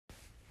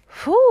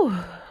Whew.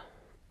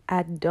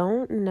 I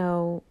don't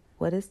know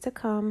what is to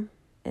come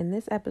in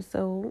this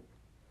episode,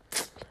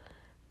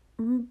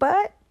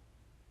 but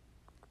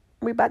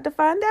we about to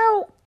find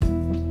out.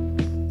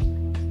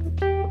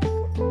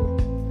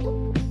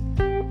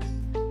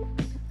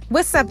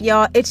 What's up,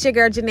 y'all? It's your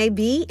girl, Janae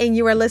B, and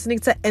you are listening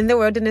to In the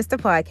Wilderness, the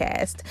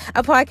podcast,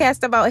 a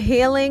podcast about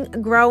healing,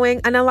 growing,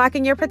 and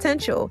unlocking your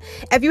potential.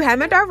 If you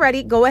haven't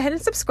already, go ahead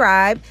and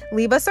subscribe,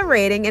 leave us a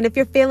rating, and if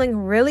you're feeling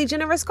really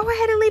generous, go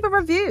ahead and leave a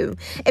review.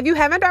 If you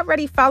haven't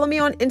already, follow me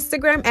on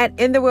Instagram at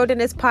In the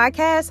Wilderness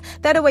Podcast.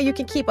 That way you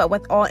can keep up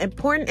with all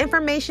important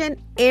information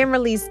and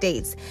release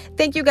dates.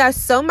 Thank you guys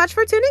so much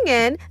for tuning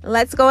in.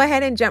 Let's go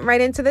ahead and jump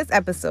right into this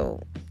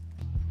episode.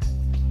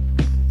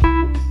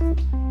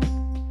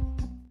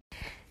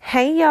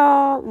 Hey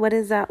y'all, what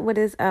is up? What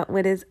is up?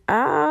 What is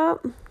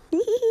up?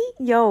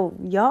 Yo,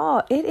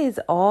 y'all, it is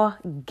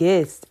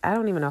August. I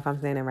don't even know if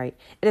I'm saying it right.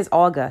 It is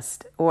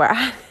August, or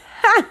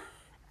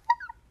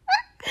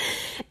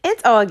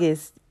it's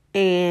August,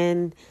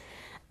 and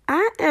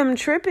I am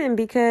tripping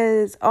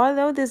because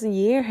although this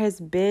year has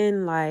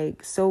been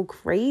like so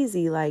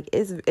crazy, like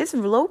it's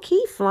low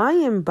key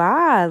flying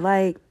by,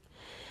 like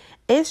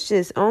it's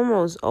just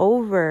almost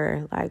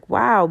over. Like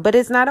wow, but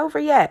it's not over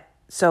yet.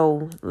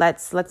 So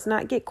let's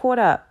not get caught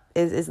up.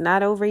 It's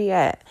not over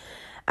yet.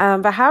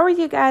 But how are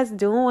you guys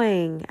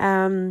doing?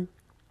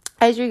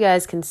 As you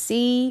guys can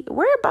see,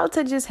 we're about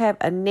to just have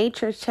a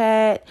nature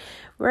chat.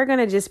 We're going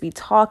to just be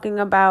talking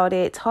about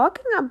it.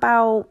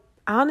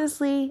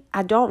 Honestly,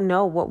 I don't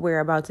know what we're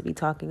about to be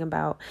talking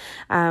about.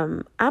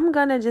 I'm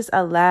going to just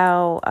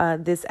allow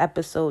this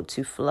episode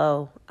to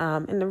flow.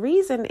 And the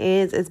reason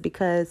is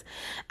because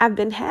I've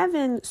been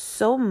having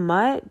so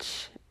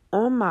much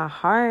on my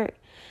heart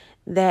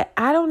that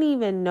I don't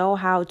even know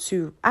how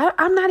to,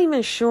 I'm not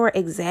even sure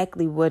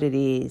exactly what it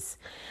is.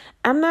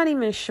 I'm not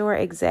even sure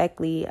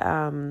exactly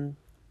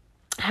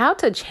how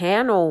to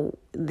channel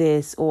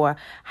this or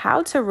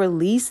how to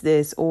release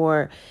this,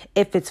 or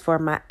if it's for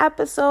my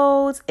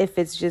episodes, if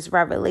it's just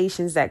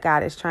revelations that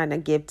God is trying to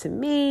give to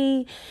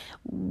me.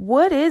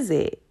 What is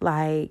it?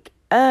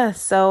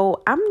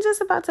 So I'm just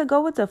about to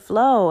go with the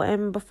flow.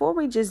 And before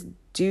we just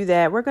do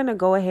that, we're going to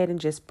go ahead and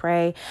just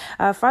pray.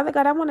 Father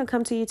God, I want to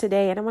come to you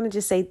today and I want to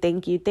just say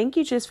thank you. Thank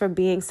you just for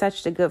being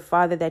such the good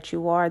Father that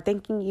you are.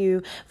 Thanking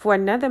you for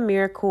another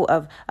miracle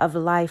of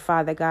life,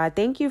 Father God.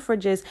 Thank you for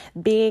just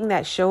being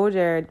that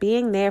shoulder,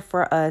 being there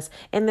for us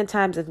in the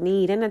times of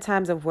need, in the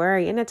times of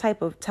worry, in the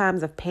type of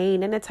times of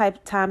pain, in the type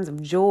of times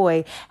of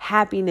joy,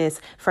 happiness,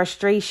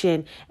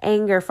 frustration,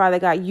 anger, Father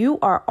God. You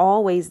are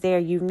always there.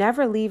 You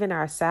never leave in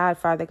our side,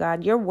 Father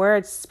God. Your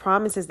words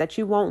promises that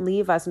you won't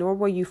leave us, nor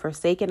will you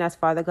forsaken us,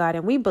 Father God.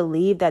 And we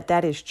believe that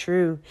that is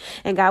true.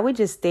 And God, we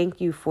just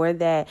thank you for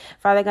that.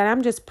 Father God,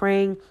 I'm just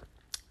praying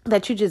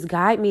that you just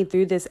guide me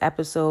through this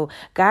episode.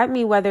 Guide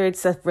me, whether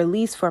it's a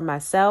release for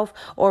myself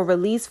or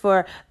release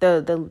for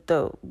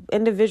the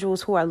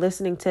individuals who are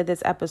listening to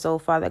this episode,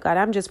 Father God.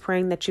 I'm just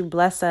praying that you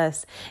bless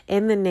us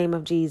in the name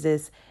of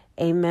Jesus.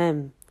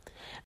 Amen.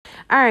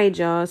 All right,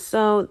 y'all.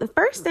 So the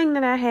first thing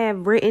that I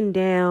have written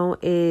down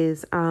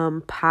is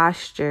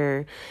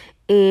posture.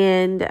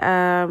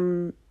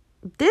 And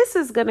this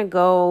is going to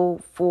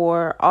go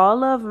for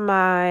all of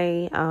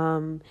my,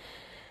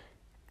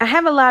 I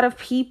have a lot of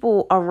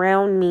people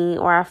around me,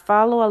 or I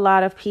follow a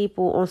lot of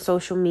people on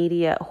social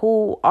media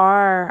who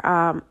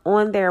are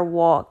on their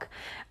walk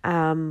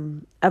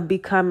of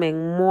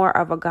becoming more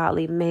of a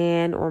godly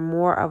man or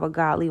more of a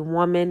godly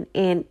woman.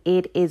 And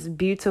it is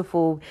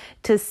beautiful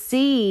to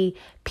see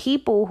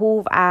people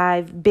who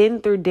I've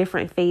been through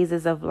different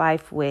phases of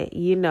life with,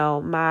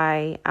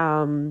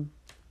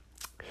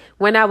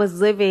 when I was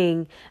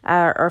living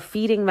or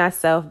feeding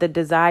myself the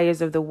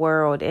desires of the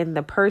world, and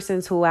the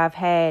persons who I've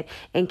had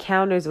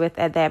encounters with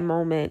at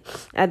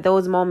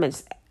those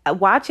moments,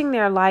 watching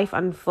their life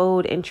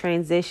unfold and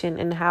transition,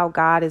 and how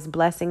God is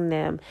blessing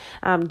them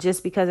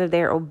just because of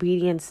their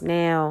obedience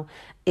now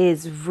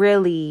is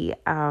really,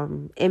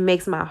 it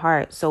makes my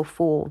heart so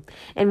full.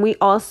 And we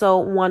also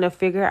want to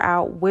figure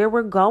out where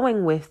we're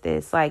going with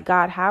this. Like,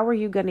 God, how are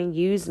you going to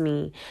use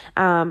me?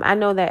 I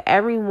know that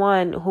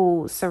everyone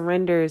who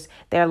surrenders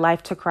their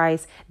life to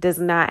Christ does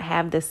not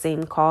have the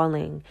same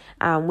calling.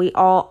 We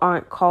all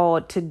aren't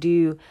called to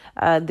do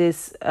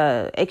this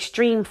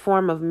extreme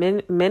form of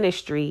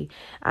ministry.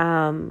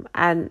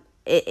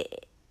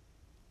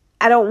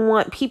 I don't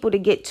want people to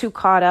get too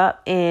caught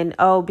up in,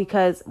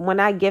 because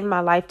when I give my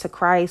life to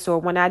Christ, or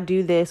when I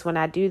do this, when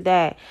I do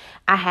that,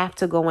 I have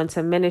to go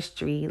into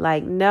ministry.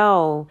 Like,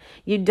 no,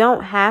 you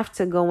don't have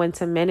to go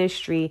into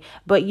ministry,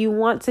 but you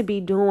want to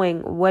be doing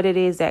what it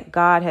is that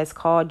God has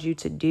called you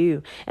to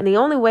do. And the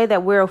only way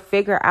that we'll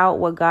figure out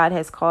what God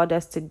has called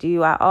us to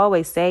do, I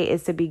always say,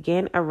 is to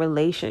begin a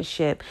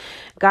relationship.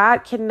 God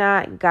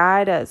cannot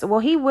guide us.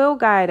 Well, he will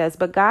guide us,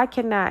 but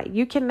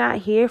you cannot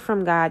hear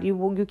from God.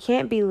 You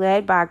can't be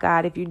led by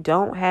God if you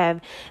don't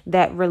have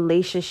that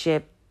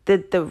relationship.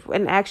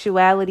 In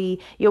actuality,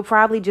 you'll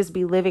probably just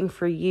be living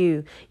for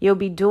you. You'll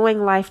be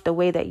doing life the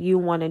way that you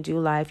want to do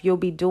life. You'll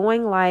be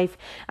doing life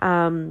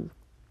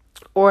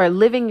or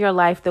living your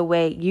life the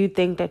way you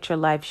think that your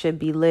life should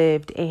be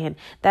lived. And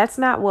that's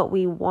not what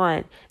we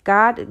want.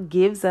 God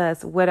gives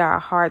us what our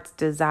hearts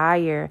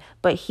desire,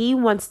 but he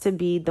wants to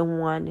be the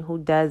one who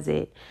does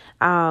it.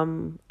 I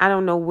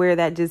don't know where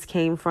that just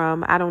came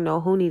from. I don't know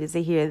who needed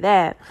to hear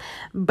that,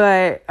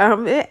 but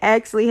it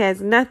actually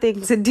has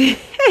nothing to do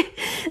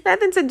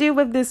nothing to do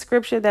with this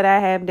scripture that I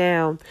have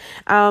down.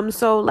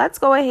 So let's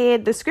go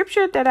ahead. The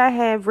scripture that I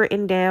have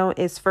written down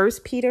is 1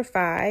 Peter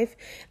 5,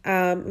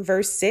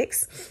 verse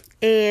 6.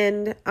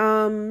 And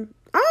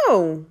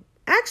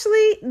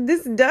actually,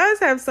 this does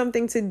have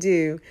something to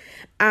do.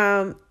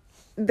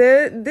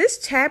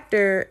 This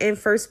chapter in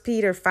 1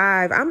 Peter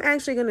 5, I'm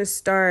actually going to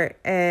start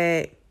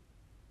at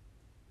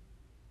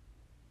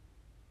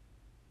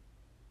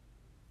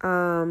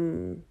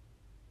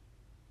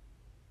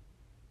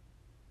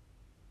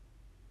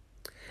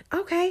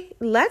okay,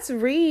 let's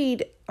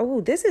read.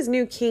 Oh, this is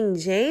New King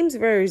James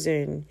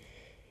Version.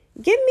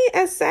 Give me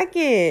a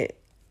second.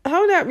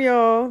 Hold up,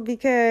 y'all,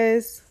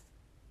 because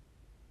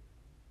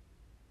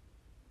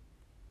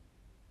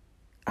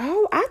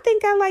I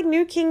think I like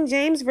New King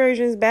James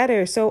Versions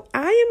better. So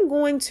I am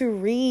going to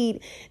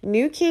read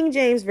New King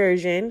James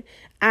Version.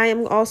 I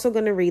am also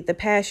going to read the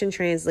Passion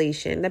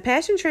Translation. The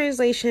Passion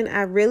Translation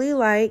I really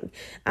like.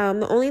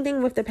 The only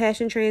thing with the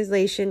Passion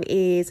Translation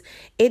is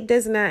it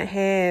does not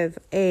have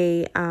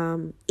a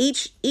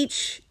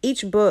each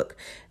book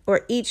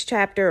or each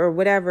chapter or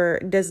whatever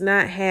does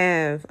not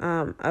have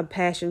a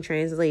Passion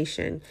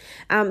Translation.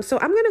 So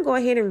I'm going to go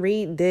ahead and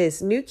read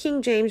this New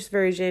King James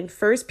Version,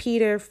 1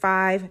 Peter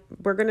 5.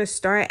 We're going to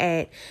start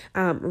at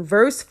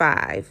verse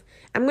 5.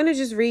 I'm going to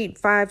just read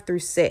 5 through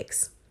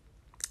 6.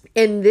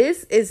 And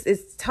this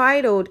is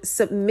titled,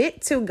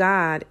 Submit to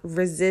God,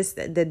 Resist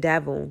the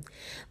Devil.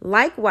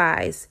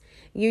 Likewise,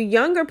 you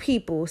younger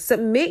people,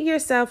 submit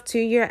yourself to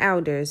your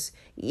elders.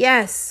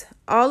 Yes,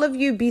 all of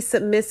you be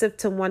submissive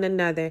to one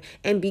another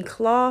and be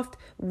clothed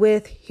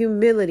with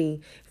humility.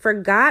 For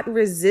God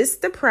resists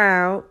the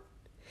proud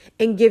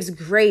and gives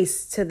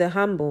grace to the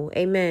humble.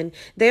 Amen.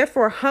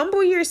 Therefore,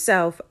 humble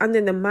yourself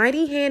under the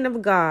mighty hand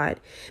of God,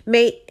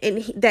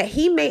 that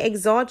he may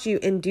exalt you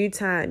in due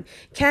time,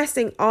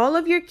 casting all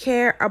of your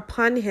care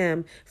upon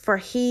him, for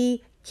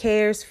he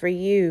cares for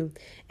you.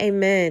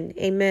 Amen.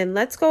 Amen.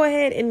 Let's go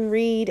ahead and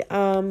read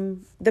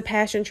the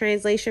Passion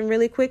Translation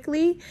really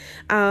quickly.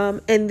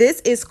 And this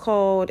is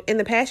called, in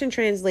the Passion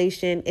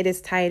Translation, it is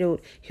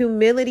titled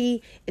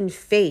Humility and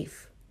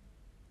Faith.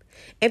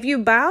 If you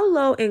bow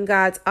low in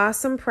God's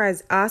awesome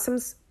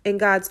presence,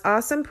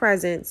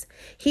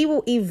 he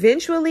will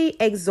eventually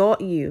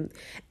exalt you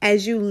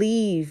as you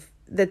leave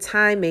the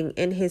timing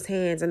in his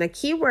hands. And a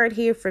key word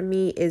here for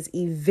me is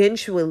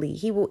eventually.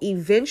 He will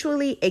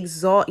eventually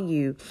exalt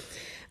you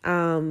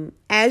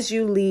as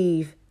you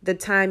leave the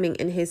timing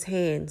in his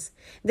hands.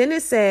 Then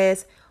it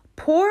says,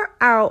 pour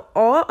out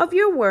all of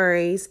your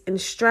worries and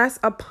stress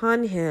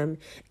upon him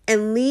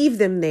and leave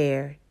them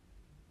there.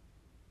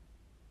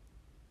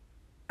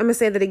 I'm going to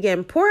say that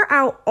again. Pour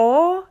out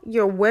all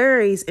your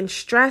worries and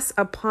stress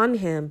upon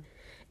him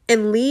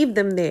and leave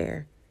them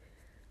there.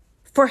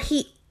 For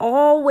he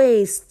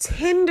always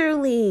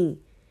tenderly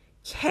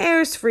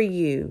cares for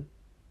you.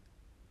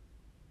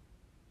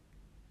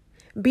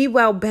 Be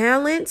well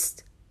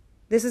balanced.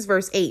 This is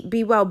verse 8.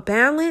 Be well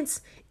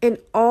balanced and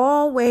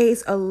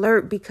always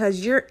alert,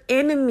 because your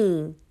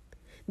enemy,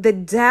 the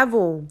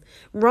devil,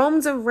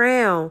 roams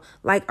around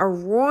like a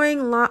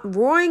roaring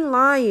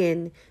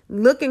lion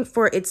looking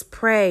for its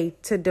prey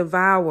to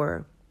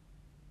devour.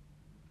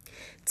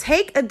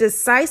 Take a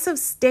decisive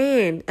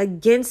stand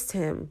against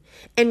him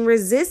and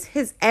resist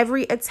his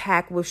every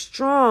attack with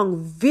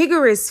strong,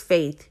 vigorous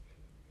faith.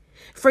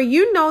 For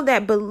you know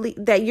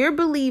that your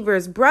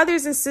believers,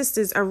 brothers and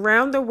sisters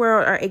around the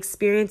world are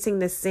experiencing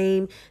the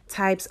same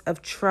types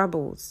of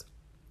troubles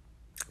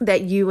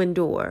that you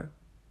endure.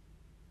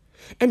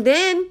 And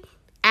then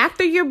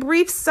after your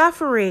brief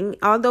suffering,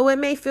 although it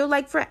may feel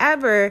like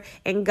forever,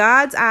 in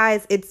God's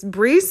eyes, it's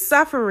brief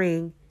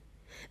suffering,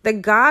 the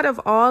God of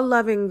all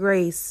love and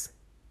grace,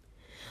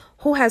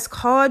 who has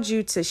called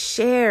you to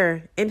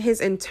share in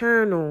his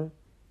eternal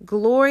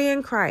glory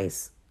in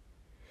Christ,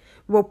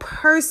 will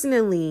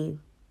personally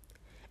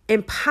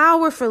and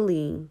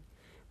powerfully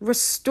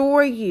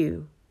restore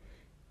you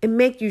and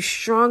make you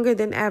stronger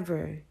than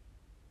ever.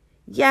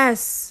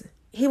 Yes,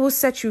 he will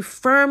set you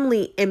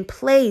firmly in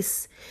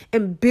place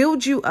and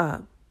build you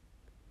up.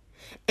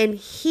 And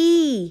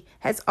he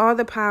has all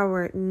the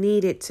power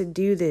needed to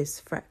do this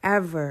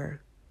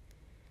forever.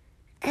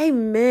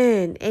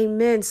 Amen.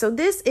 Amen. So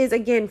this is,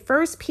 again,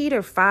 1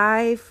 Peter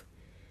 5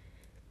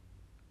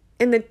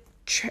 in the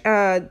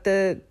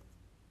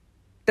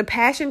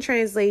Passion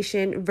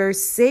Translation,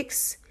 verse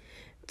 6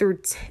 through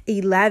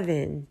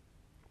 11.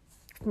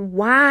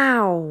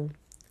 Wow.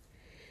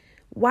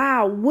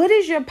 Wow. What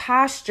is your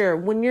posture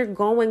when you're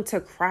going to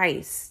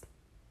Christ?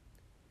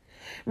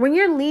 When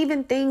you're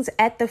leaving things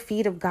at the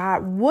feet of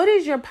God, what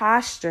is your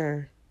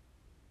posture?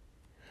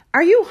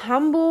 Are you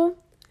humble?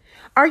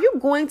 Are you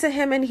going to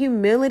him in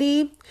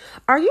humility?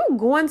 Are you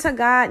going to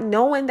God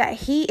knowing that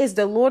he is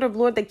the Lord of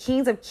Lords, the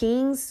Kings of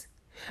Kings?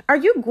 Are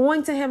you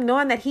going to him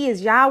knowing that he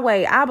is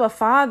Yahweh, Abba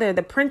Father,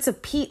 the Prince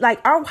of Peace? How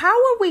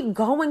are we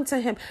going to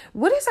him?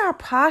 What is our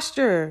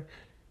posture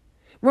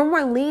when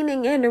we're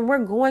leaning in and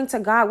we're going to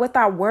God with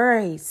our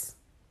worries?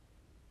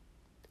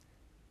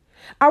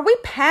 Are we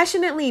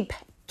passionately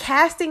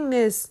casting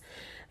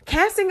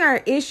our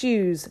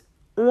issues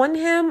on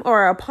him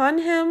or upon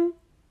him?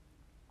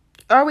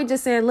 Or are we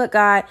just saying, look,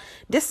 God,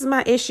 this is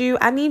my issue.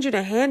 I need you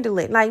to handle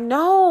it.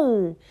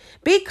 No,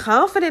 be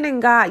confident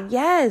in God.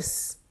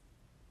 Yes.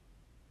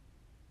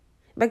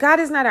 But God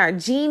is not our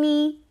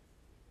genie.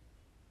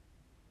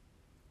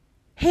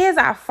 He is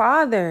our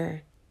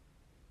Father,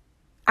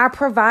 our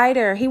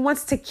provider. He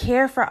wants to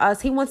care for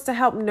us. He wants to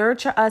help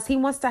nurture us. He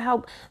wants to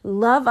help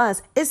love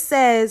us. It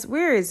says,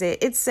 where is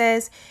it? It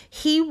says,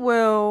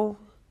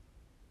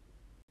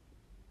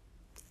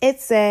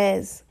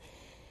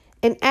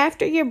 and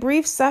after your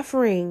brief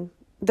suffering,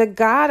 the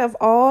God of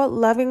all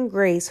loving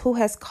grace, who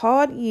has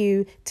called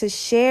you to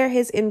share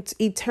his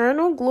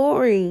eternal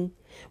glory,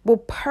 will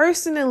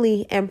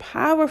personally and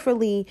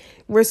powerfully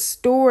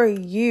restore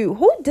you.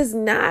 Who does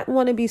not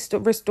want to be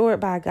restored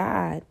by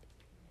God?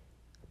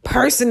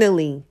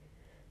 Personally.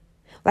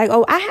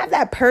 I have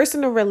that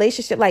personal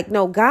relationship.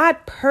 No, God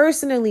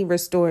personally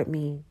restored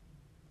me.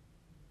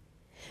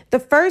 The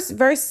first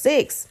verse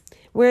 6,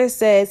 where it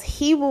says,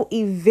 he will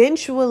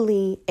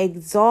eventually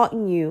exalt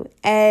you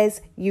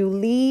as you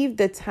leave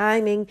the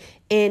timing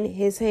in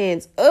his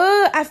hands.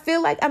 I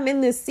feel like I'm in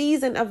this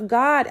season of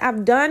God.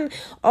 I've done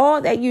all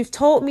that you've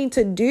told me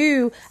to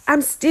do.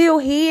 I'm still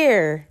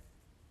here.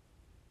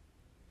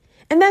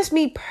 And that's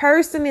me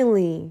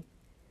personally.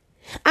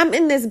 I'm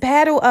in this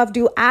battle of,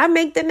 do I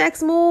make the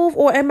next move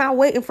or am I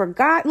waiting for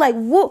God?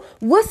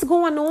 What's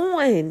going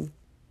on?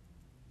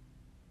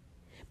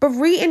 But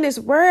reading this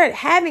word,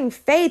 having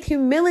faith,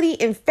 humility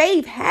and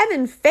faith,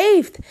 having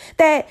faith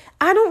that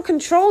I don't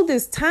control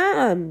this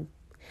time.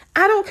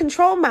 I don't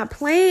control my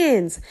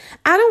plans.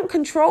 I don't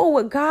control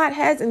what God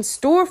has in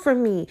store for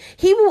me.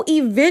 He will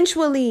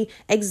eventually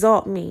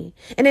exalt me.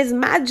 And it's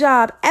my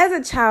job as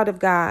a child of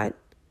God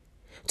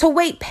to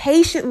wait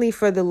patiently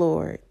for the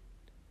Lord.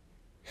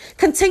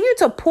 Continue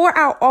to pour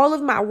out all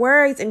of my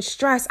worries and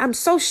stress. I'm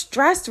so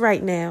stressed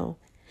right now.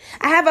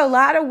 I have a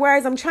lot of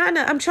worries. I'm trying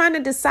to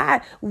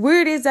decide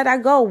where it is that I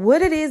go,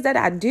 what it is that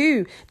I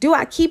do. Do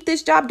I keep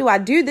this job? Do I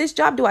do this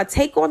job? Do I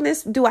take on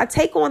this? Do I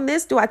take on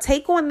this? Do I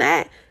take on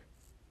that?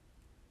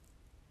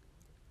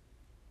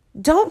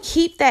 Don't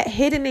keep that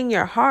hidden in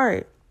your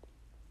heart.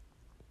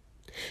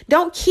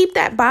 Don't keep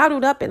that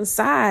bottled up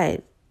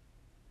inside.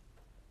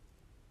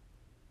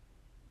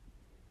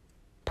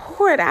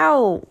 Pour it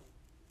out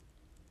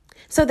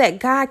so that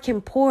God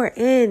can pour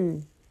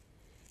in.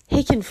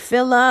 He can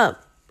fill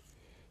up.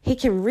 He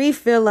can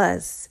refill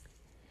us.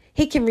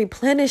 He can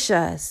replenish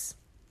us.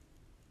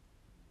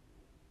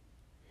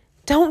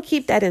 Don't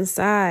keep that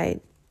inside.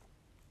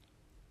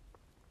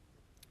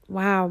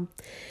 Wow.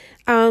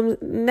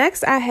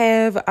 Next I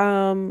have,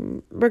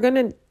 we're going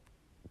to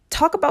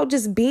talk about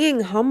just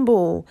being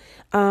humble,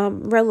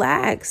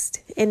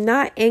 relaxed and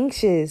not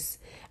anxious,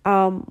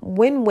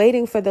 when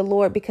waiting for the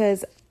Lord,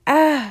 because,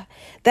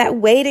 that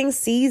waiting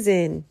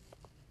season,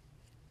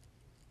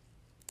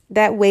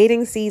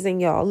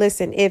 y'all,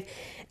 listen,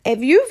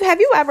 have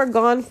you ever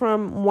gone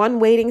from one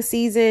waiting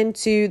season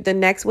to the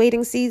next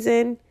waiting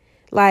season?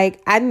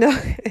 I know,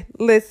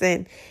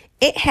 listen,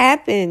 it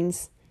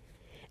happens.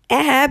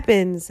 It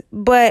happens.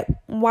 But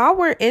while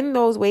we're in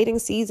those waiting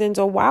seasons,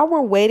 or while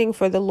we're waiting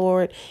for the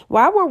Lord,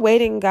 while we're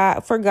waiting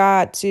for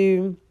God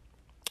to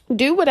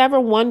do whatever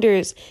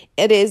wonders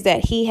it is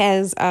that he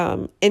has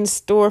in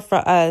store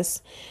for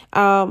us,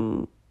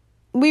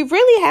 we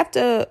really have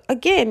to,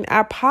 again,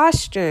 our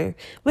posture.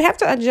 We have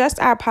to adjust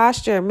our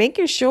posture,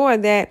 making sure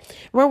that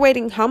we're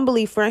waiting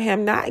humbly for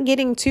him, not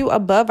getting too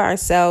above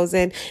ourselves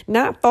and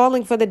not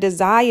falling for the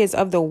desires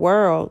of the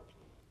world.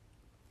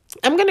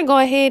 I'm going to go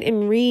ahead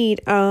and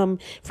read from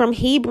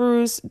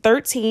Hebrews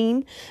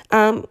 13.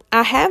 I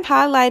have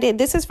highlighted,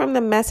 this is from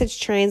the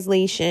Message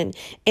translation,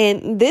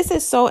 and this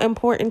is so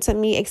important to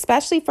me,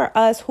 especially for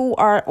us who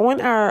are on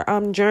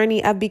our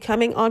journey of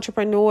becoming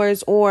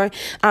entrepreneurs, or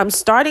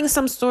starting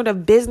some sort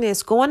of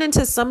business, going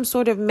into some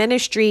sort of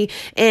ministry,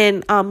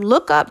 and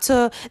look up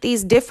to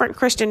these different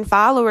Christian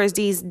followers,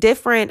 these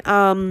different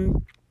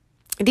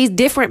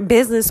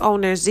business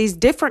owners, these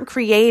different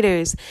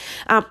creators.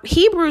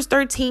 Hebrews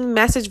 13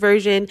 Message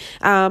version,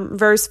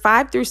 verse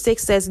 5-6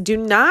 says, do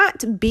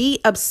not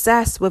be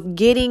obsessed with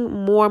getting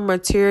more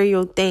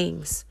material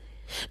things.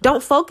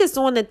 Don't focus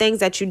on the things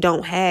that you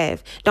don't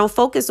have. Don't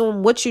focus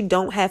on what you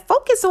don't have.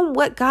 Focus on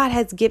what God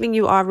has given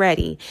you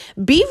already.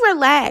 Be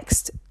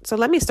relaxed. So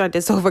let me start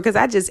this over because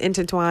I just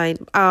intertwined.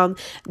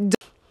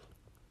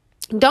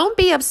 Don't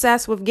be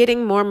obsessed with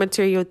getting more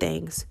material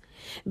things.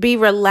 Be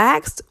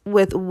relaxed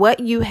with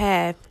what you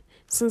have,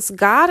 since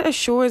God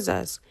assures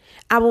us,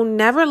 I will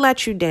never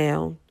let you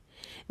down,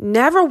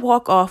 never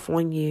walk off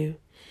on you,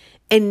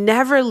 and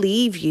never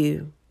leave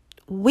you.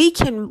 we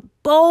can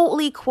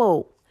boldly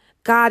quote,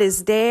 God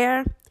is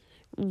there,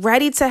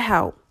 ready to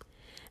help.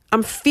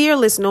 I'm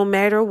fearless no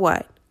matter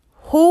what.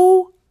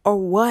 Who or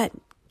what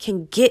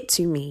can get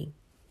to me?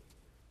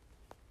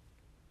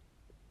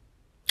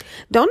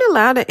 Don't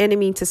allow the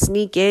enemy to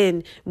sneak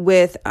in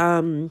with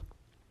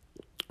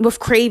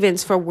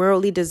cravings for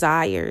worldly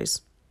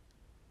desires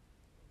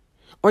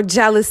or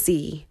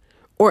jealousy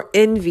or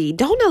envy.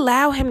 Don't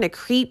allow him to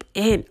creep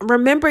in.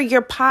 Remember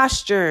your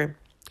posture.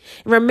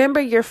 Remember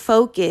your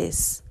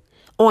focus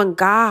on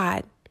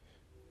God.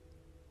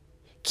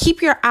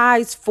 Keep your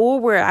eyes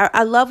forward.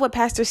 I love what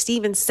Pastor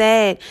Stephen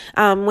said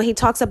when he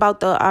talks about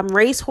the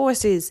race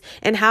horses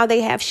and how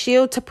they have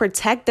shield to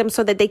protect them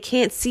so that they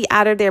can't see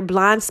out of their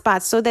blind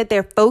spots, so that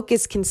their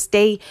focus can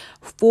stay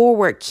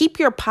forward. Keep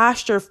your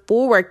posture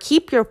forward.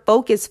 Keep your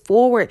focus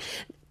forward.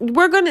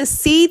 We're going to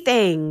see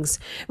things.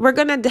 We're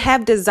going to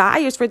have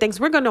desires for things.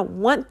 We're going to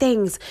want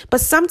things.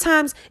 But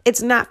sometimes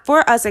it's not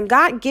for us. And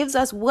God gives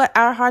us what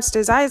our heart's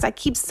desires. I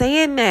keep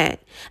saying that.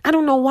 I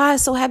don't know why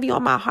it's so heavy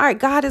on my heart.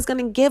 God is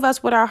going to give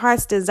us what our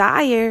hearts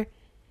desire.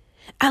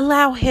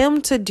 Allow him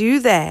to do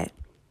that.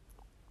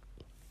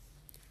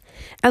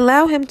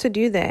 Allow him to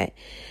do that.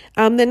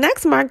 The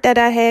next mark that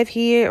I have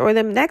here, or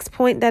the next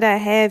point that I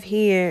have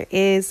here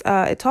is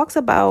it talks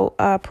about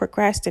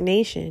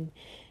procrastination.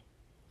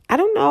 I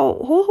don't know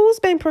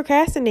who's been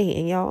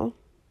procrastinating, y'all.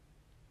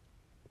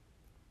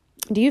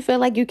 Do you feel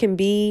like you can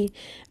be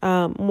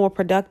more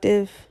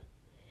productive?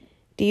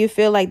 Do you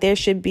feel like there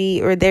should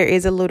be, or there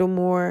is a little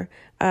more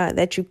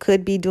that you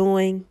could be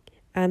doing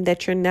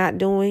that you're not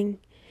doing?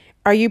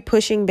 Are you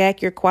pushing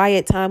back your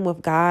quiet time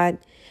with God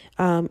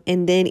and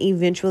then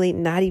eventually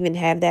not even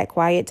have that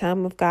quiet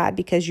time with God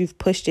because you've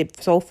pushed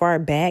it so far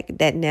back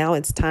that now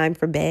it's time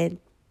for bed?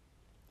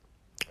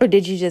 Or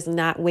did you just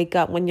not wake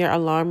up when your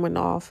alarm went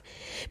off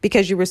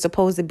because you were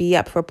supposed to be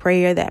up for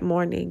prayer that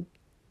morning?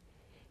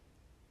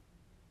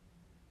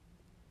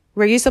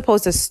 Were you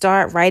supposed to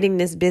start writing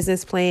this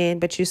business plan,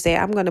 but you say,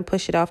 I'm going to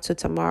push it off to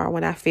tomorrow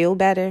when I feel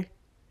better?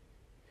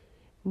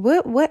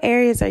 What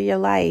areas of your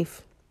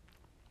life,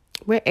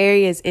 what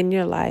areas in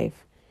your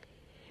life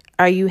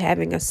are you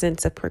having a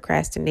sense of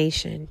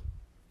procrastination?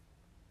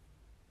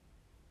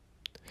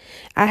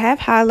 I have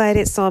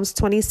highlighted Psalms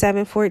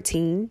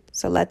 27:14,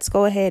 so let's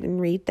go ahead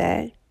and read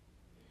that.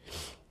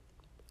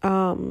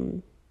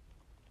 And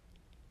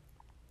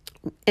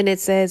it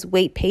says,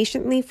 wait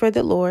patiently for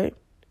the Lord.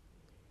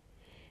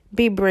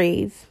 Be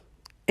brave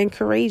and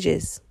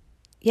courageous.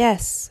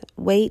 Yes,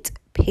 wait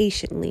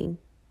patiently.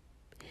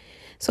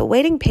 So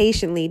waiting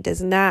patiently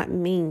does not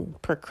mean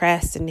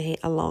procrastinate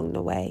along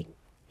the way.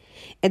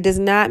 It does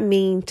not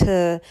mean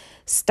to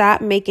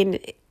stop making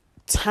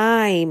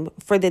time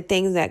for the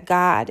things that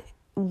God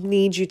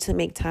needs you to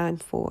make time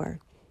for.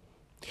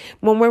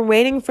 When we're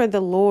waiting for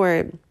the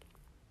Lord,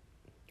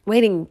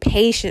 waiting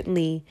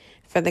patiently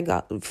for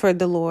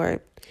the Lord,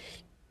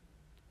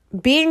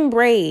 being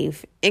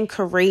brave and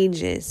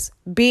courageous,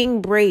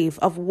 being brave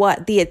of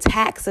what? The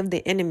attacks of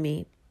the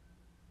enemy.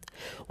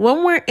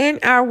 When we're in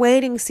our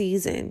waiting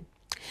season,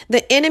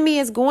 the enemy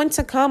is going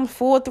to come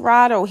full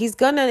throttle. He's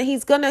gonna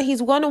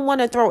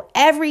want to throw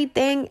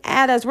everything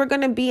at us. We're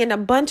going to be in a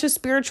bunch of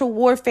spiritual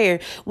warfare.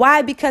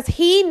 Why? Because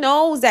he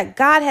knows that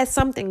God has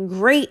something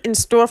great in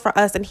store for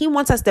us and he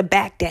wants us to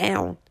back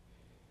down.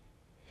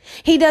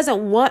 He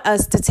doesn't want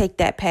us to take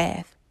that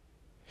path.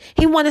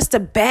 He wants us to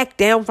back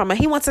down from it.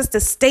 He wants us to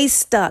stay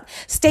stuck,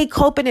 stay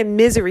coping in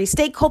misery,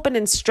 stay coping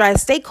in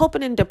stress, stay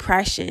coping in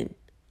depression.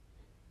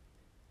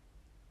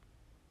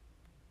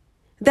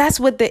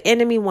 That's what the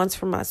enemy wants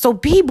from us. So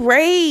be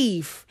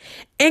brave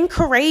and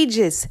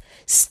courageous.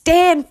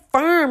 Stand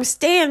firm,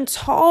 stand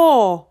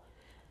tall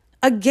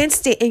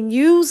against it, and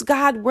use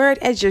God's word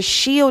as your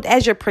shield,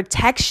 as your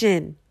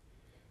protection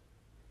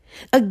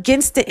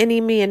against the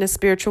enemy in the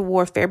spiritual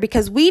warfare,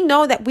 because we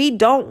know that we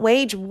don't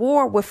wage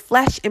war with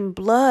flesh and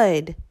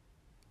blood,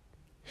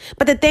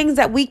 but the things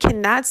that we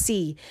cannot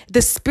see,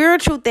 the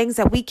spiritual things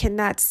that we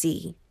cannot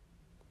see.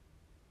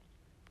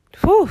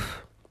 Whew.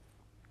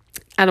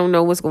 I don't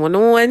know what's going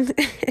on.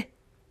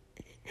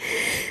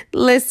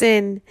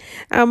 Listen,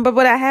 but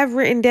what I have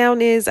written down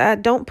is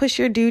don't push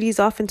your duties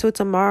off until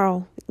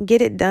tomorrow.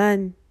 Get it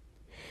done.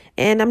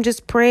 And I'm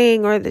just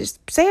praying, or just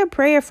say a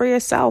prayer for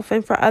yourself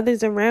and for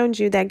others around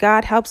you, that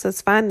God helps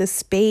us find the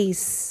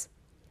space.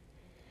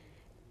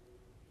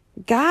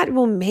 God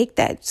will make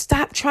that.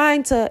 Stop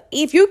trying to,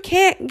 if you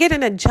can't get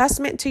an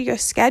adjustment to your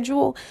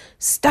schedule,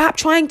 stop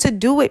trying to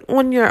do it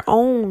on your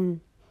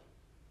own.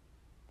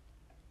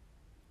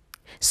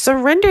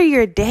 Surrender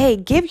your day.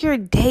 Give your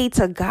day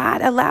to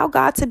God. Allow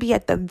God to be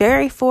at the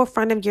very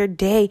forefront of your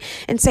day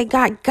and say,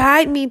 God,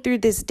 guide me through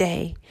this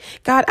day.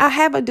 God, I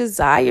have a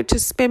desire to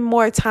spend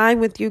more time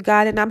with you,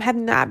 God, and I have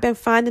not been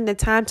finding the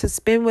time to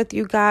spend with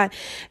you, God.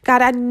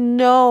 God, I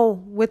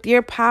know with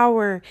your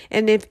power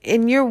and if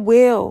in your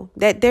will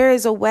that there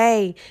is a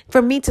way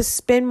for me to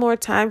spend more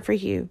time for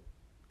you.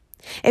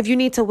 If you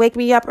need to wake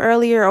me up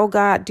earlier, oh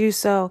God, do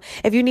so.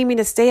 If you need me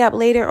to stay up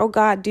later, oh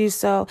God, do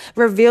so.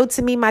 Reveal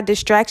to me my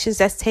distractions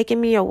that's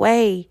taking me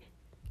away.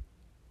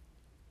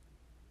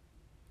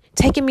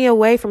 taking me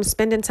away from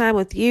spending time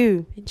with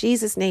you. In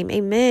Jesus' name,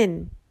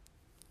 amen.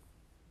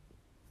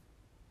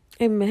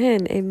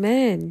 Amen.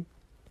 Amen.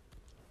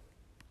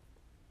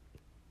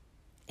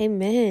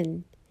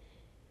 Amen.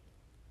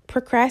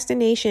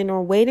 Procrastination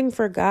or waiting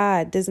for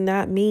God does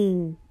not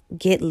mean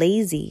get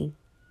lazy.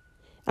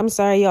 I'm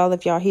sorry, y'all,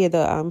 if y'all hear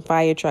the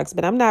fire trucks,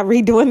 but I'm not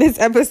redoing this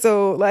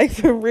episode, like,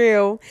 for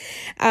real.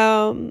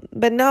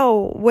 But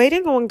no,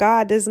 waiting on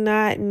God does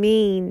not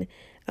mean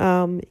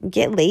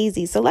get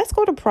lazy. So let's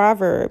go to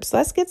Proverbs.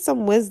 Let's get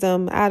some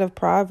wisdom out of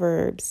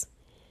Proverbs.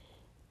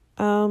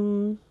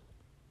 All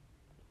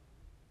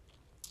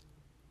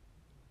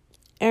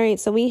right,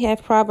 so we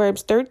have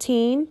Proverbs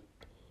 13.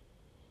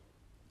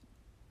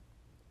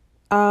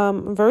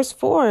 Verse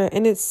 4,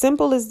 and it's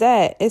simple as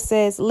that. It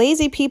says,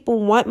 lazy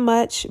people want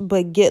much,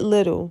 but get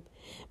little,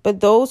 but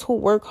those who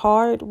work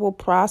hard will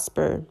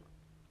prosper.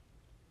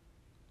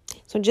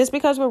 So just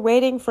because we're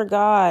waiting for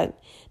God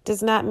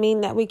does not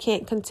mean that we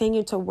can't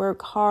continue to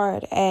work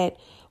hard at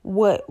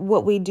what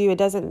we do. It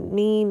doesn't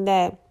mean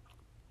that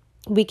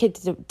we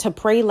get to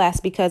pray less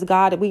because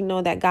we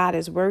know that God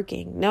is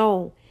working.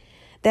 No,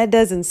 that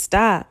doesn't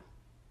stop.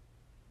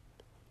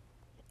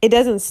 It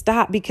doesn't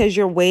stop because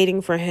you're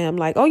waiting for him.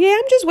 Like, oh, yeah,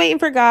 I'm just waiting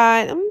for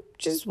God. I'm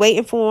just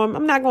waiting for him.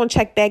 I'm not going to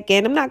check back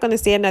in. I'm not going to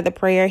say another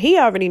prayer. He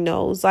already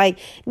knows. Like,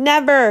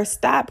 never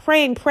stop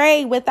praying.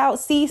 Pray without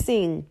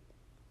ceasing.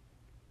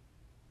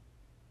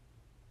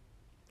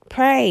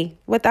 Pray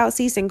without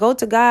ceasing. Go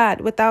to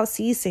God without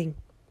ceasing.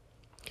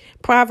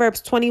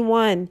 Proverbs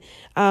 21,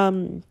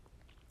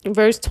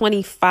 verse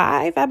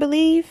 25, I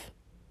believe.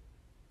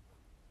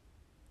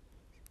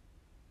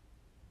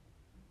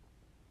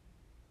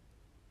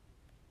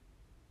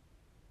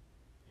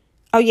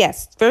 Oh,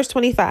 yes. Verse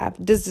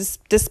 25.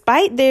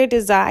 Despite their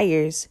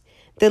desires,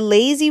 the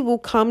lazy will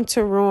come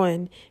to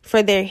ruin,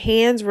 for their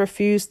hands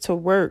refuse to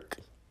work.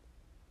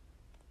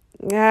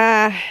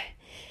 The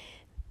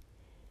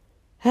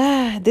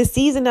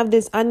season of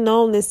this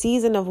unknown, the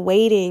season of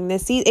waiting,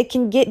 it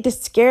can get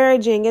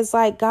discouraging. It's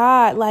like,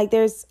 God, like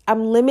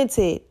I'm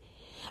limited.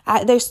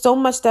 There's so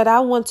much that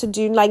I want to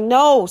do. Like,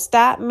 no,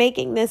 stop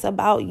making this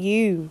about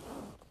you.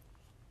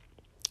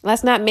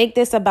 Let's not make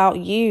this about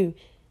you.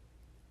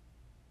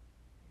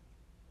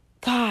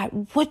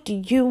 God, what do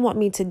you want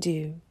me to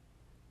do?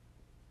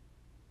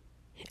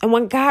 And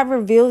when God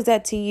reveals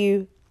that to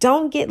you,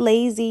 don't get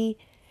lazy.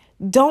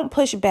 Don't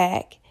push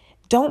back.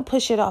 Don't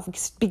push it off.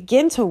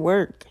 Begin to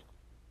work.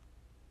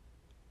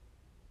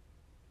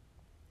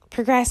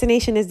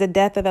 Procrastination is the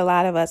death of a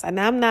lot of us. And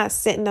I'm not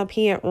sitting up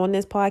here on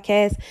this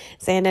podcast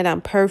saying that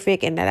I'm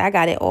perfect and that I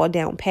got it all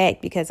down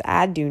packed, because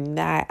I do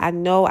not. I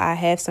know I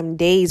have some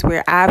days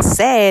where I've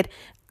said,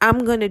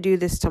 I'm going to do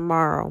this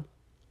tomorrow.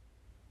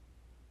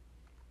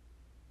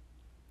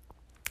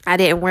 I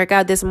didn't work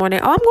out this morning.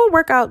 Oh, I'm going to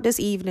work out this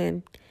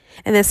evening.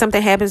 And then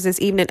something happens this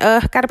evening.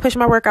 Got to push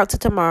my workout to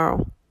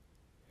tomorrow.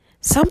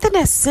 Something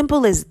as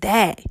simple as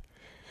that.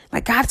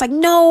 Like, God's like,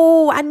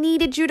 no, I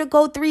needed you to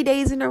go 3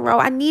 days in a row.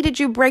 I needed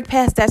you to break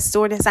past that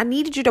soreness. I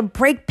needed you to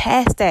break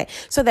past that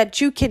so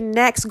that you can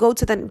now go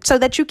to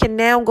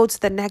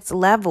the next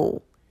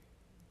level.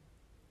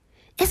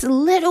 It's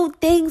little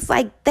things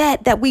like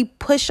that we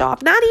push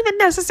off. Not even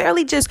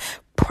necessarily just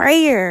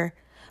prayer,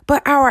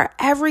 but our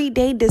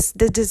everyday,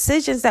 the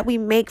decisions that we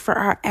make for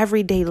our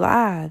everyday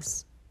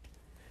lives.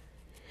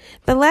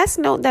 The last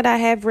note that I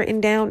have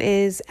written down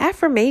is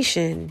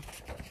affirmation.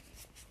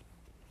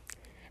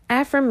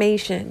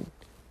 Affirmation.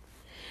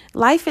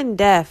 Life and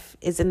death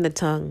is in the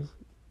tongue.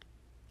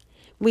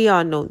 We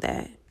all know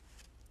that.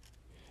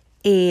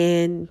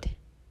 And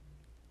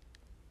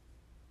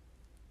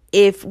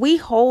if we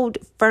hold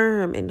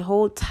firm and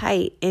hold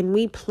tight and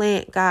we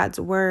plant God's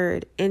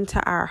word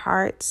into our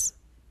hearts,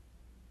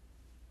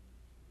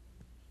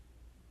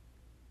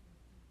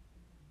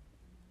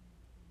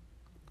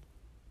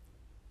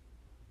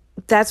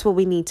 that's what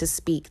we need to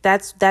speak.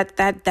 That's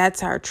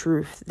our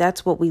truth.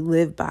 That's what we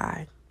live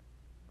by.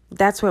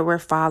 That's what we're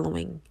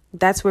following.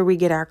 That's where we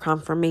get our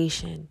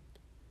confirmation.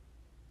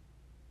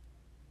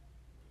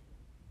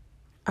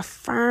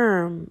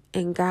 Affirm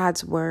in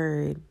God's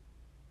word.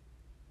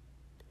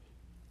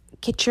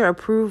 Get your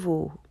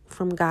approval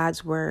from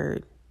God's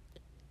word.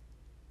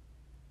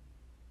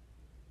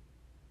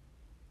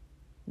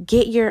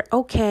 Get your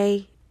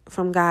okay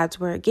from God's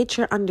word. Get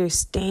your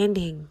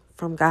understanding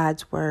from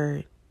God's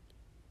word.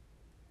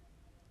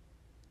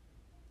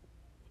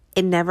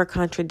 It never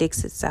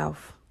contradicts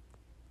itself.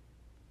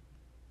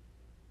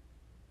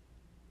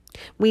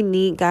 We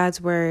need God's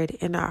word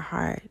in our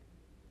heart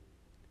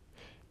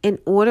in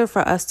order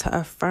for us to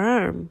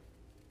affirm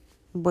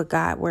what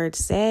God's word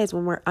says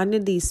when we're under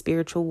these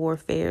spiritual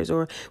warfares,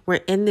 or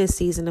we're in this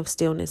season of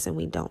stillness and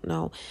we don't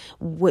know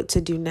what to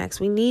do next.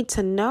 We need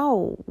to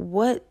know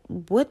what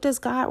does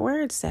God's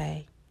word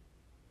say?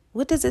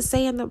 What does it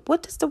say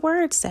what does the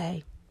word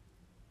say?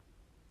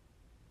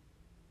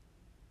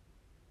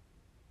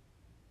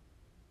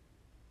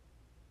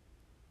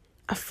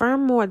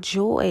 Affirm more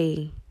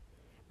joy,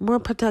 more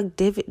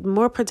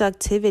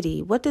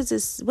productivity. What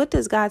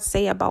does God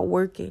say about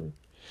working?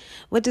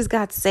 What does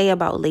God say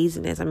about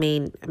laziness? I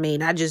mean,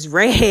 I just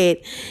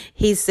read,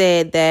 he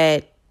said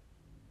that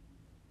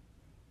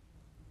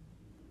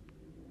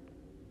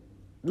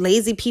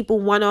lazy people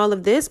want all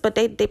of this, but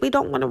they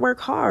don't want to work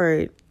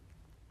hard.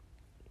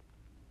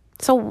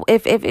 So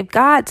if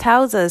God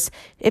tells us,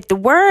 if the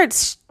word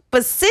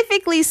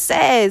specifically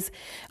says,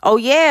 oh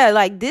yeah,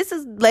 like this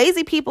is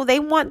lazy people, they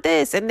want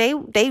this and they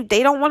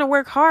don't want to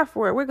work hard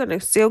for it, we're going to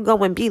still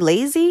go and be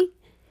lazy?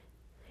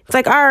 It's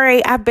like, all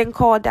right, I've been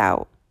called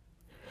out.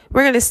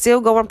 We're going to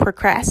still go and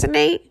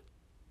procrastinate?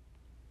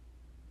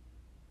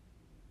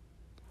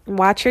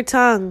 Watch your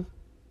tongue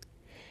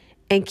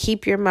and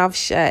keep your mouth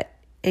shut,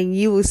 and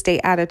you will stay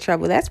out of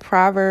trouble. That's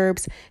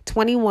Proverbs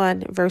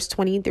 21, verse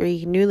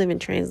 23, New Living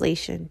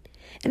Translation.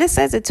 And it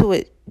says it to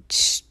it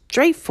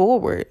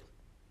straightforward.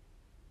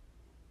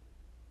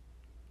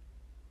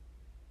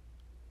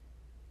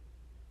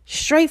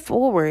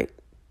 Straightforward.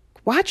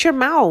 Watch your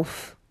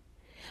mouth.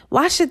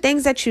 Watch the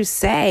things that you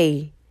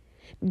say.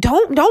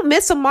 Don't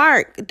miss a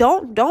mark.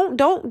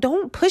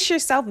 Don't push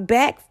yourself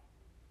back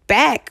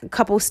a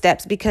couple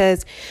steps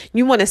because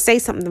you want to say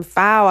something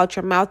foul out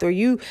your mouth, or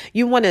you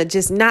want to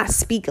just not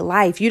speak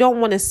life. You don't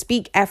want to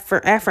speak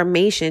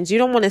affirmations. You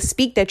don't want to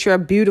speak that you're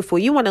beautiful.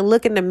 You want to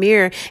look in the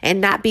mirror and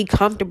not be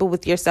comfortable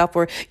with yourself,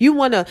 or you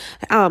want to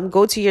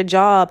go to your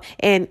job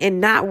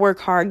and not work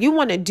hard. You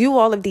want to do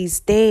all of these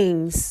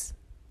things.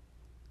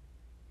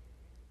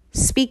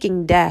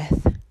 Speaking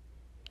death.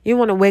 You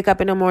want to wake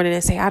up in the morning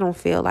and say, I don't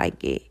feel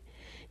like it.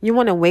 You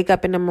want to wake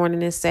up in the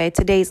morning and say,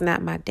 today's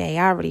not my day.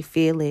 I already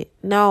feel it.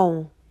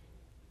 No.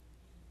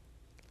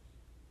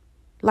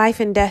 Life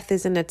and death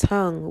is in the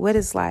tongue. What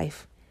is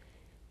life?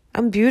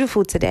 I'm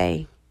beautiful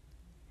today.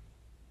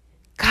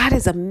 God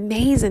is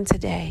amazing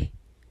today.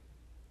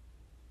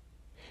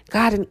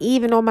 God, and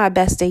even on my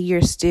best day,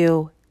 you're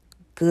still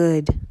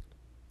good.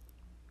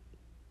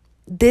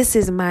 This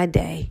is my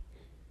day.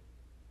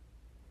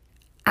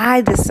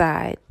 I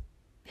decide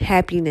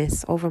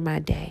happiness over my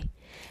day.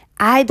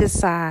 I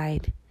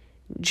decide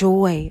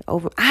joy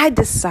over. I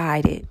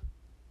decided.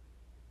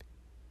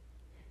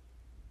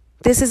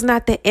 This is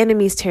not the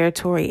enemy's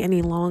territory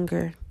any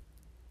longer.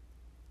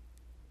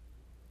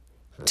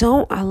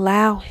 Don't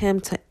allow him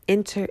to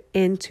enter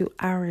into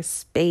our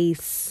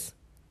space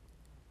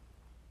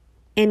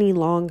any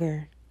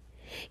longer.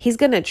 He's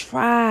going to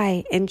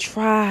try and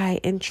try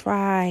and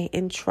try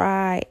and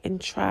try and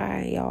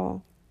try,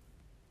 y'all.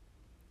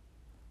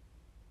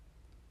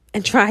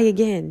 And try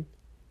again.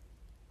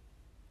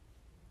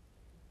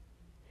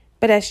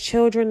 But as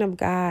children of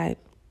God,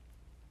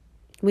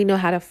 we know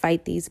how to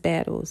fight these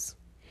battles.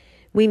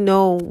 We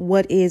know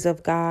what is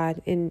of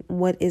God and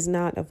what is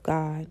not of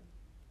God.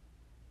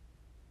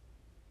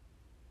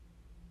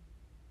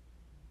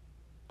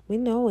 We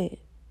know it.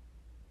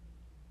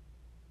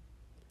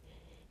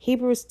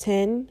 Hebrews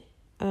 10,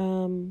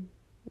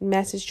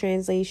 Message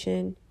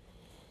translation.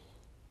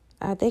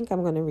 I think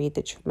I'm going to read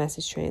the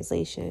Message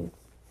translation.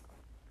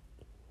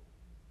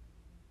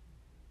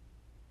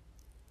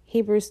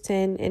 Hebrews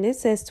 10, and it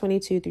says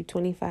 22 through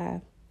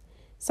 25.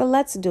 So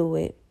let's do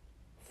it.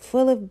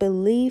 Full of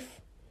belief,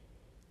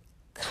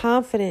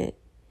 confident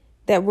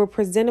that we're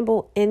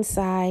presentable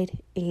inside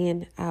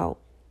and out.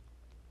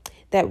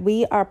 That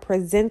we are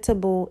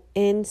presentable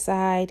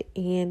inside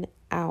and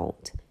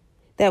out.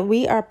 That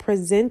we are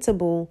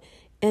presentable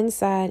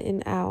inside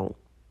and out.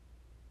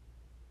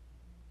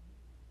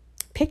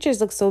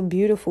 Pictures look so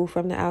beautiful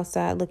from the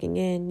outside looking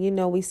in. You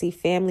know, we see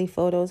family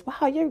photos.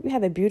 Wow, you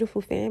have a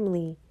beautiful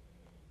family.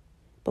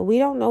 But we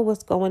don't know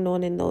what's going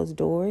on in those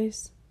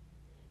doors.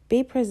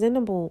 Be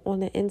presentable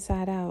on the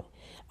inside out.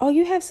 Oh,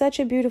 you have such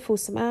a beautiful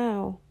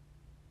smile.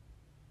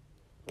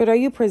 But are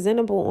you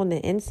presentable on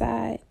the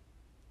inside?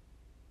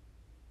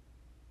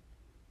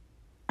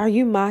 Are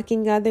you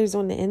mocking others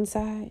on the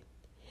inside?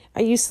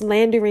 Are you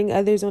slandering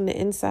others on the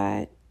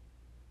inside?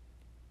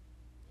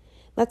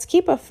 Let's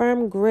keep a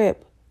firm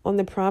grip on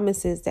the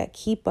promises that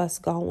keep us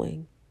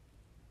going.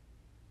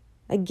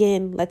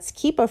 Again, let's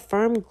keep a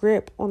firm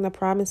grip on the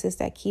promises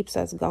that keeps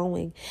us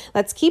going.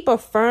 Let's keep a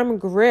firm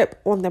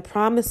grip on the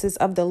promises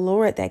of the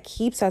Lord that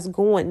keeps us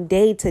going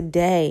day to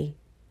day.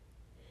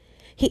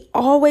 He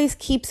always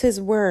keeps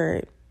his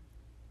word.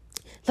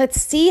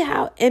 Let's see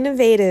how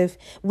innovative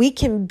we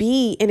can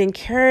be in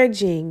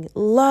encouraging,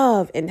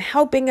 love, and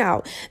helping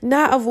out,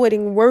 not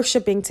avoiding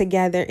worshiping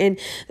together, and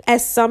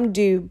as some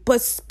do,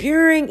 but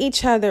spurring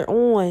each other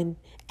on,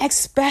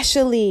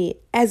 especially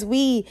as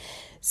we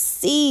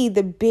see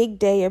the big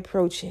day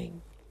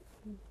approaching.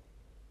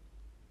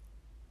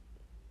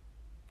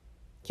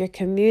 Your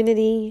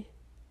community,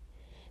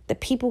 the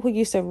people who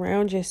you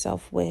surround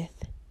yourself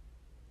with.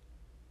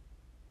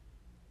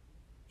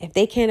 If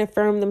they can't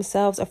affirm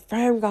themselves,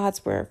 affirm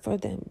God's word for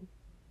them.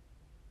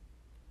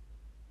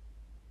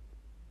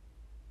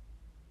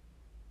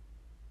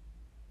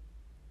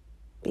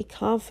 Be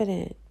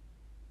confident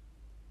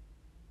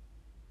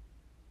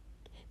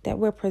that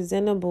we're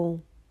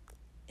presentable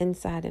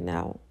inside and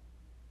out.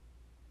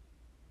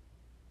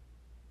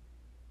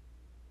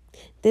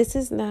 This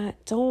is not,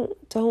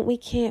 we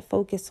can't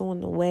focus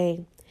on the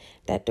way.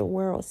 that the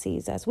world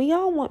sees us. We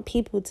all want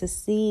people to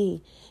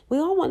see. We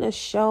all want to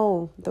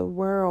show the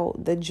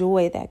world the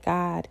joy that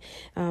God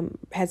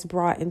has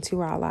brought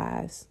into our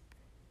lives.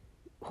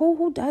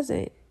 Who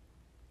doesn't?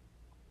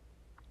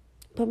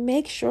 But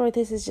make sure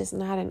this is just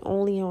not an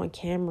only on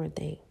camera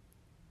thing.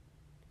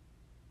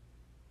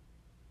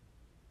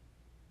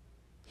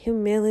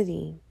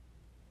 Humility.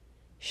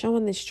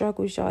 Showing the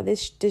struggles, y'all.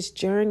 This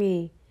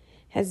journey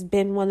has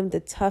been one of the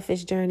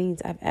toughest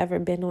journeys I've ever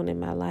been on in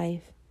my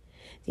life.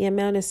 The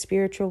amount of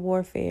spiritual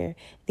warfare,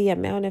 the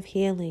amount of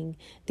healing,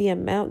 the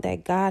amount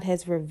that God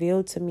has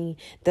revealed to me,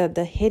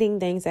 the hitting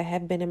things that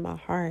have been in my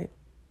heart.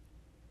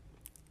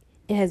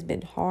 It has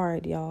been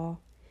hard, y'all.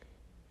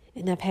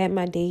 And I've had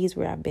my days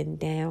where I've been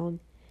down.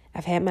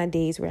 I've had my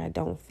days where I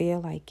don't feel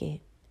like it.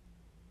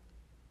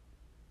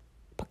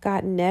 But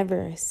God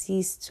never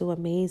ceased to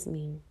amaze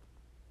me.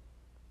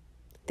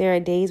 There are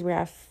days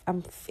where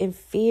I'm in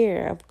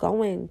fear of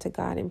going to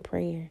God in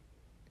prayer.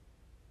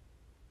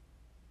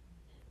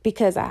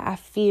 Because I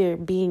fear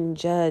being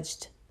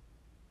judged.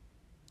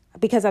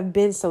 Because I've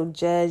been so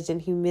judged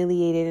and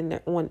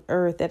humiliated on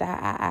earth that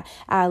I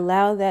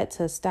allow that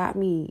to stop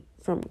me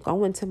from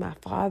going to my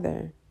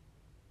Father,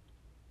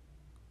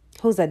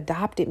 who's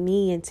adopted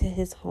me into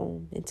his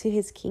home, into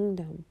his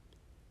kingdom.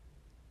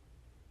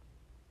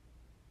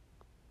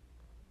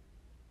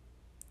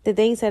 The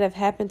things that have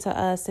happened to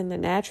us in the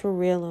natural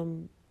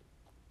realm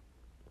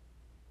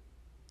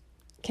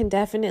can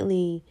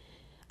definitely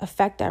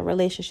affect our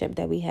relationship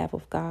that we have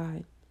with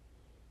God.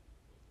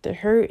 The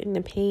hurt and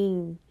the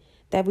pain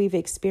that we've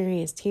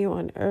experienced here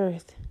on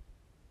earth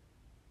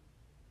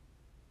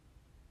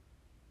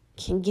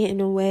can get in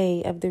the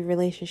way of the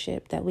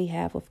relationship that we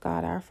have with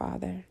God, our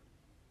Father.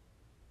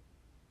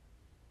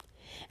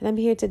 And I'm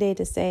here today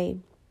to say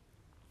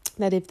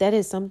that if that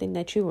is something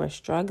that you are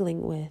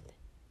struggling with,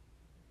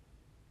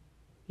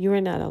 you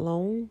are not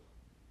alone.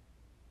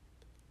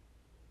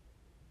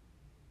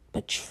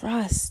 But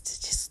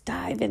trust, just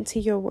dive into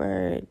your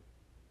word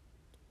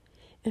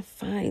and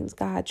find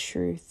God's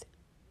truth.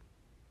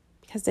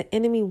 Because the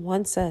enemy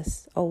wants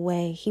us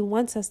away. He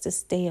wants us to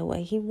stay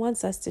away. He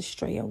wants us to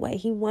stray away.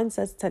 He wants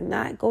us to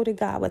not go to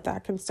God with our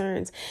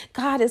concerns.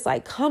 God is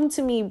like, come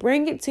to me,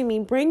 bring it to me,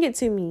 bring it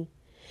to me.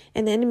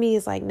 And the enemy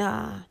is like,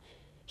 nah,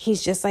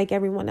 he's just like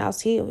everyone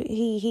else.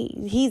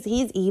 He's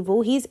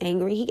evil. He's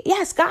angry.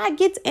 Yes, God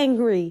gets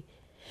angry.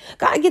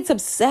 God gets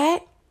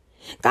upset.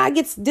 God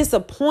gets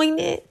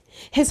disappointed.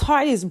 His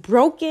heart is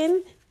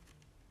broken.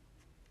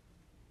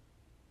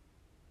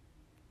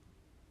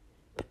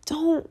 But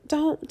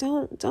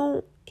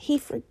don't. He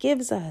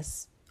forgives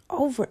us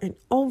over and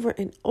over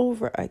and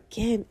over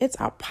again. It's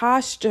our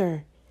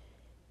posture.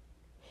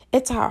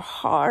 It's our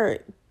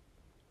heart.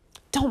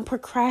 Don't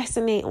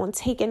procrastinate on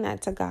taking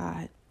that to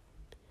God.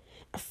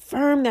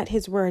 Affirm that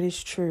his word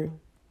is true.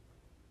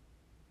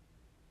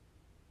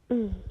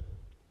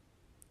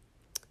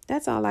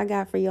 That's all I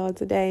got for y'all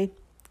today.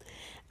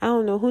 I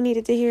don't know who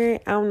needed to hear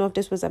it. I don't know if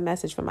this was a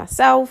message for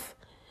myself.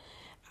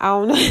 I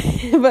don't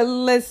know. But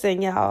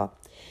listen, y'all.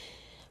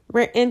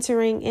 We're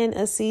entering in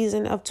a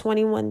season of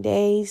 21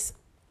 days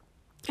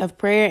of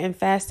prayer and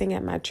fasting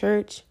at my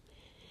church.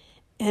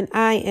 And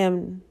I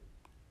am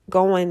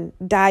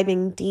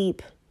diving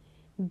deep,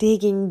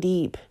 digging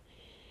deep.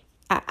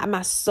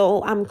 My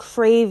soul, I'm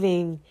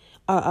craving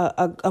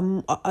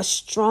a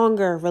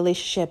stronger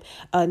relationship,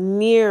 a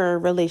nearer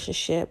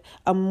relationship,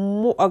 a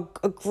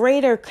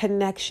greater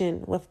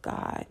connection with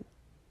God.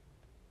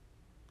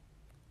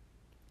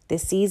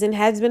 This season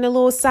has been a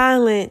little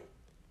silent,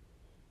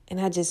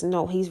 and I just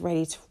know he's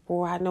ready to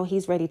roar. I know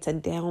he's ready to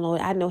download.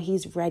 I know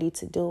he's ready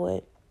to do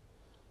it.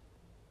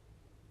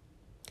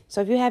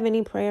 So if you have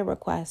any prayer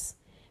requests,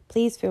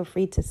 please feel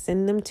free to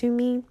send them to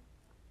me.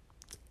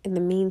 In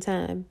the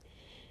meantime,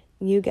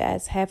 you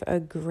guys have a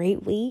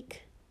great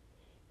week.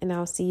 And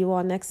I'll see you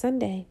all next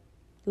Sunday.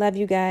 Love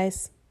you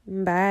guys.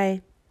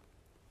 Bye.